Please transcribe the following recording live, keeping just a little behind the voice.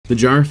the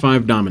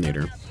Jar-5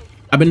 Dominator.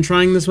 I've been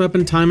trying this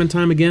weapon time and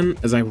time again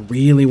as I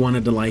really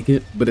wanted to like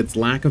it, but its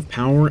lack of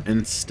power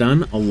and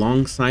stun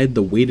alongside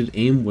the weighted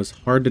aim was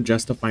hard to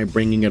justify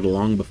bringing it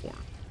along before.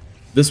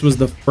 This was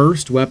the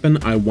first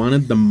weapon I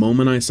wanted the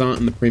moment I saw it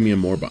in the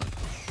premium warbond,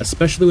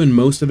 especially when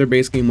most of their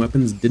base game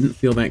weapons didn't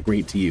feel that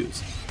great to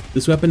use.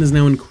 This weapon is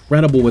now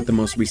incredible with the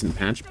most recent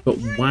patch, but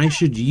why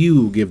should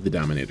you give the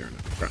Dominator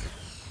another try?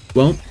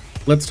 Well,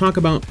 let's talk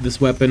about this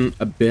weapon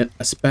a bit,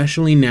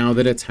 especially now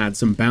that it's had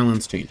some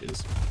balance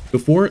changes.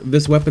 Before,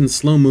 this weapon's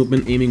slow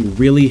movement aiming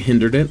really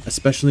hindered it,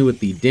 especially with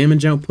the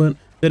damage output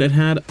that it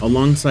had,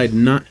 alongside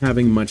not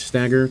having much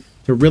stagger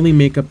to really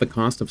make up the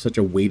cost of such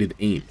a weighted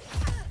aim.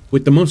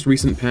 With the most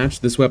recent patch,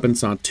 this weapon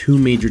saw two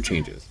major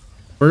changes.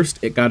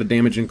 First, it got a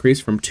damage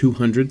increase from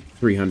 200 to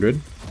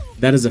 300.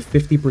 That is a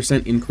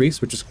 50%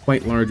 increase, which is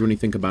quite large when you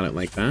think about it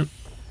like that.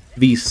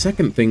 The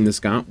second thing this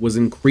got was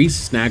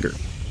increased stagger.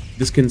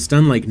 This can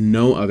stun like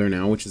no other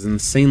now, which is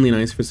insanely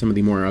nice for some of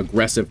the more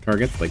aggressive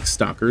targets like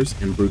Stalkers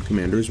and Brood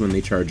Commanders when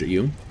they charge at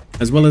you,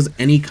 as well as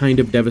any kind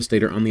of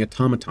Devastator on the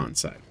automaton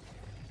side.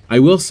 I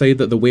will say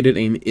that the weighted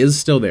aim is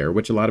still there,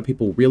 which a lot of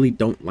people really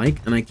don't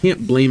like, and I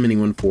can't blame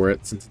anyone for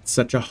it since it's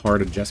such a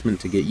hard adjustment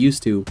to get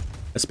used to,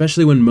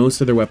 especially when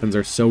most of their weapons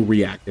are so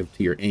reactive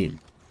to your aim.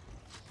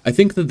 I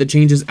think that the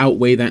changes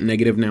outweigh that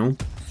negative now.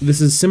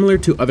 This is similar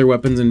to other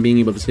weapons in being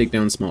able to take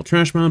down small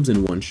trash mobs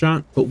in one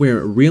shot, but where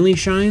it really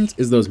shines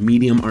is those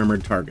medium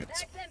armored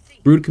targets.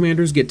 Brood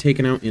Commanders get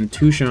taken out in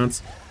 2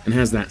 shots and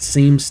has that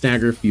same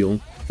stagger feel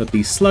that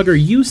the Slugger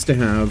used to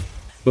have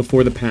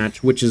before the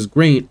patch, which is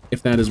great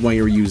if that is why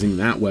you were using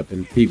that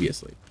weapon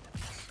previously.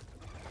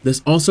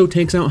 This also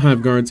takes out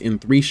Hive Guards in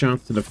 3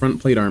 shots to the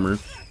front plate armor,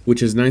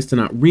 which is nice to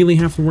not really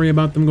have to worry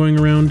about them going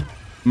around.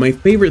 My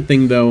favorite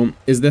thing though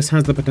is this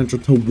has the potential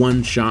to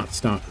one-shot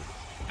Stalker.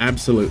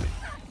 Absolutely.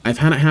 I've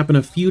had it happen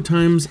a few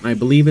times. I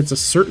believe it's a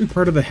certain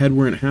part of the head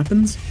where it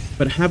happens,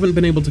 but haven't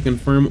been able to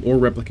confirm or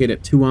replicate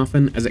it too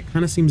often as it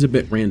kind of seems a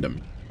bit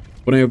random.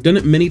 When I have done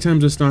it many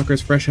times with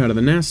Stalkers fresh out of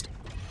the nest,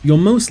 you'll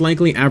most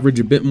likely average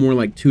a bit more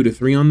like 2 to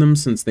 3 on them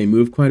since they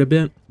move quite a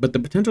bit, but the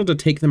potential to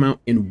take them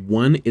out in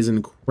 1 is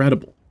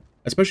incredible,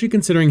 especially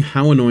considering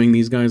how annoying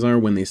these guys are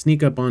when they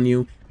sneak up on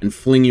you and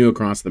fling you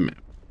across the map.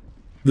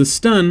 The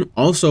stun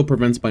also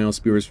prevents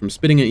Biospewers from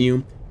spitting at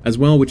you as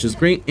well, which is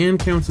great and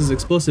counts as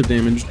explosive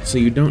damage, so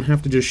you don't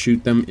have to just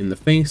shoot them in the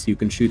face, you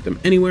can shoot them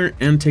anywhere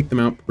and take them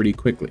out pretty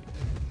quickly.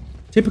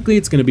 Typically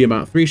it's going to be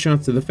about 3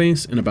 shots to the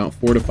face and about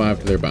 4 to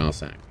 5 to their bile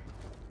sac.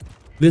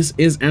 This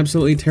is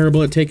absolutely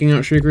terrible at taking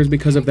out Shriekers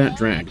because of that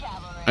drag.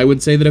 I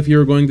would say that if you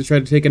were going to try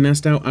to take a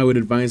nest out, I would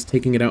advise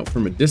taking it out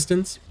from a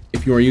distance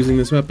if you are using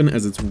this weapon,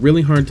 as it's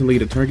really hard to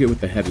lead a target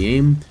with a heavy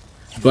aim,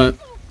 but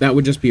that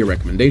would just be a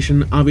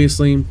recommendation.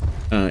 Obviously,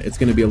 it's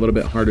going to be a little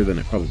bit harder than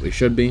it probably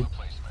should be.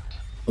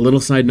 A little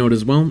side note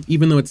as well,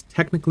 even though it's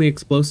technically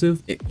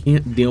explosive, it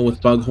can't deal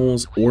with bug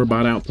holes or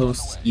bot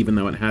outposts, even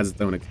though it has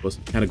its own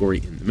explosive category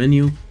in the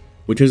menu,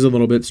 which is a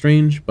little bit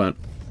strange, but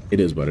it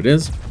is what it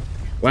is.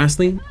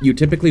 Lastly, you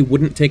typically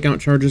wouldn't take out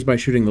charges by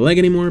shooting the leg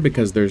anymore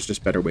because there's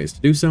just better ways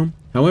to do so.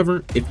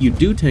 However, if you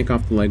do take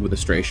off the leg with a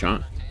stray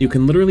shot, you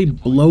can literally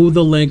blow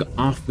the leg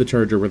off the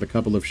charger with a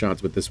couple of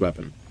shots with this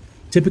weapon.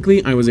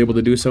 Typically, I was able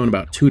to do so in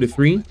about 2 to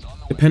 3,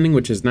 depending,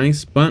 which is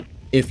nice, but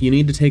if you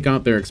need to take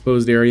out their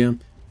exposed area,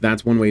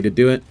 that's one way to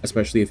do it,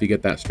 especially if you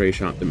get that stray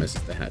shot that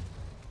misses the head.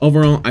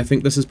 Overall, I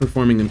think this is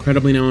performing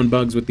incredibly now on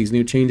bugs with these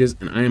new changes,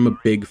 and I am a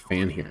big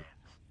fan here.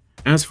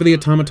 As for the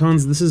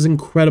automatons, this is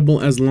incredible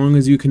as long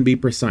as you can be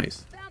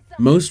precise.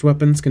 Most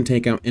weapons can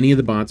take out any of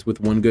the bots with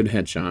one good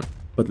headshot,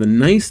 but the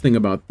nice thing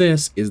about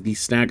this is the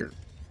stagger.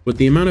 With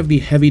the amount of the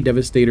heavy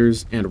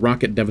devastators and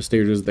rocket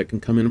devastators that can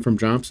come in from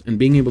drops, and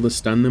being able to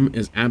stun them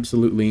is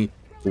absolutely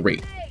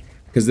great,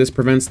 because this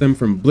prevents them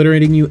from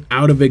obliterating you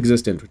out of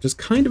existence, which is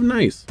kind of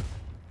nice.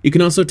 You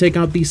can also take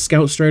out these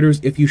Scout Striders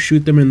if you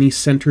shoot them in the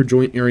center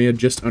joint area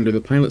just under the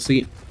pilot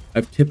seat.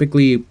 I've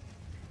typically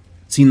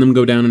seen them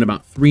go down in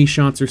about 3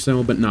 shots or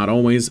so, but not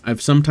always.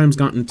 I've sometimes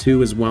gotten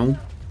 2 as well.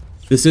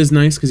 This is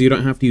nice because you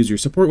don't have to use your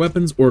support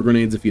weapons or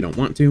grenades if you don't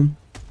want to.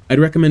 I'd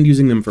recommend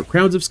using them for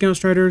crowds of Scout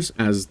Striders,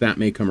 as that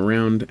may come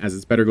around, as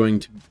it's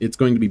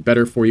going to be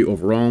better for you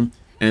overall,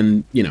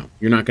 and, you know,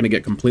 you're not going to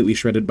get completely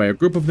shredded by a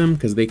group of them,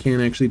 because they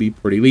can actually be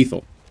pretty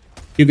lethal.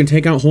 You can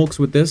take out Hulks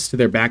with this to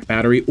their back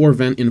battery or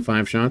vent in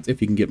 5 shots if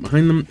you can get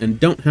behind them, and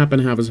don't happen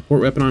to have a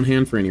support weapon on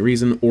hand for any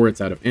reason, or it's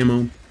out of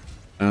ammo.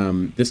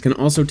 This can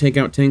also take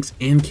out tanks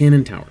and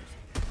cannon towers.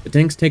 The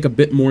tanks take a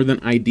bit more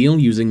than ideal,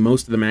 using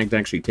most of the mag to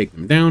actually take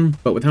them down,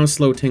 but with how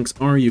slow tanks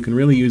are, you can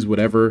really use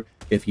whatever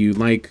if you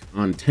like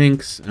on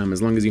tanks,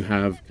 as long as you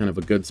have kind of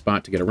a good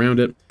spot to get around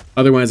it.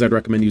 Otherwise, I'd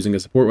recommend using a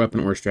support weapon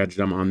or a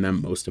stratagem on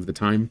them most of the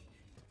time.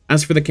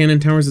 As for the cannon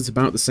towers, it's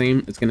about the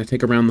same. It's going to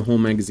take around the whole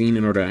magazine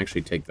in order to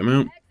actually take them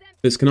out.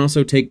 This can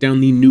also take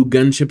down the new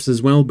gunships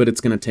as well, but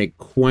it's going to take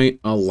quite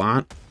a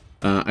lot.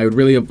 I would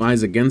really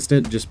advise against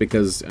it, just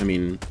because, I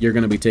mean, you're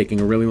going to be taking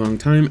a really long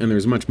time, and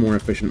there's much more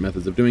efficient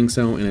methods of doing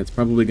so, and it's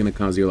probably going to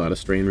cause you a lot of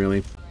strain,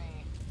 really.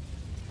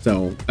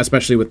 So,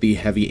 especially with the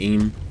heavy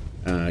aim.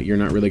 You're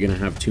not really going to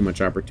have too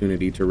much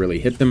opportunity to really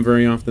hit them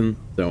very often,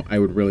 so I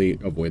would really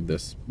avoid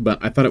this. But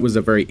I thought it was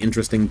a very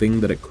interesting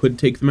thing that it could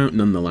take them out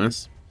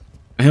nonetheless.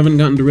 I haven't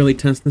gotten to really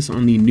test this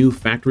on the new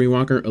Factory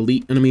Walker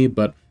Elite enemy,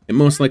 but it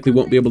most likely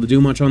won't be able to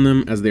do much on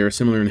them, as they are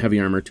similar in heavy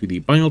armor to the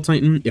Bile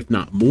Titan, if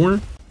not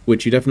more,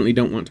 which you definitely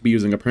don't want to be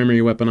using a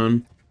primary weapon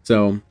on.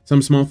 So,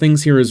 some small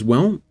things here as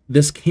well.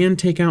 This can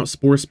take out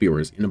Spore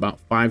Spewers in about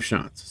 5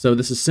 shots. So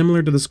this is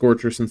similar to the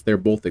Scorcher since they're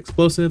both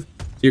explosive.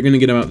 So you're going to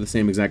get about the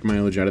same exact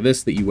mileage out of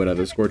this that you would out of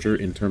the Scorcher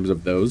in terms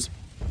of those.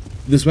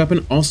 This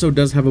weapon also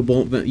does have a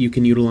bolt that you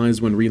can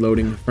utilize when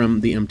reloading from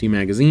the empty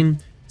magazine.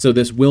 So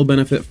this will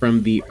benefit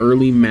from the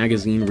early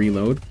magazine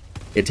reload.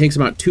 It takes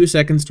about 2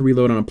 seconds to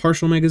reload on a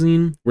partial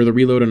magazine, where the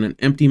reload on an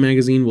empty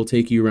magazine will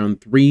take you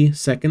around 3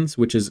 seconds,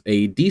 which is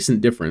a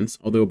decent difference,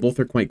 although both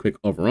are quite quick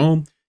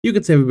overall. You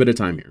could save a bit of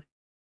time here.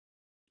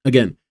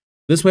 Again,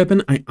 this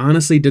weapon I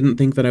honestly didn't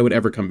think that I would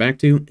ever come back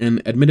to,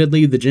 and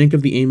admittedly the jank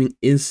of the aiming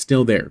is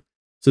still there.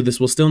 So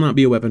this will still not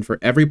be a weapon for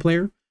every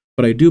player,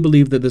 but I do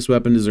believe that this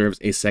weapon deserves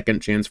a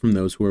second chance from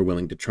those who are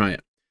willing to try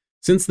it.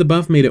 Since the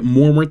buff made it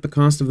more worth the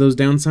cost of those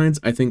downsides,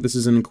 I think this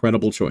is an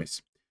incredible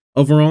choice.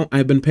 Overall,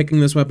 I've been picking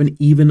this weapon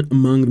even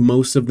among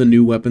most of the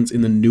new weapons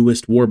in the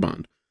newest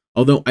warbond.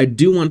 Although I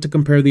do want to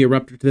compare the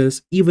Eruptor to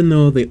this, even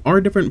though they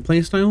are different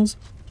playstyles,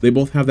 they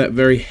both have that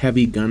very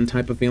heavy gun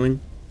type of feeling,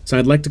 so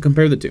I'd like to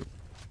compare the two.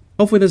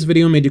 Hopefully this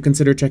video made you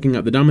consider checking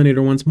out the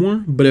Dominator once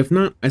more, but if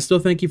not, I still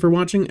thank you for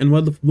watching and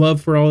would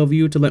love for all of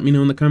you to let me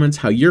know in the comments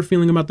how you're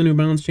feeling about the new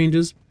balance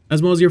changes,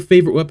 as well as your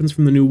favorite weapons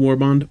from the new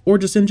warbond, or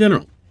just in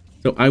general.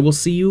 So I will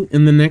see you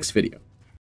in the next video.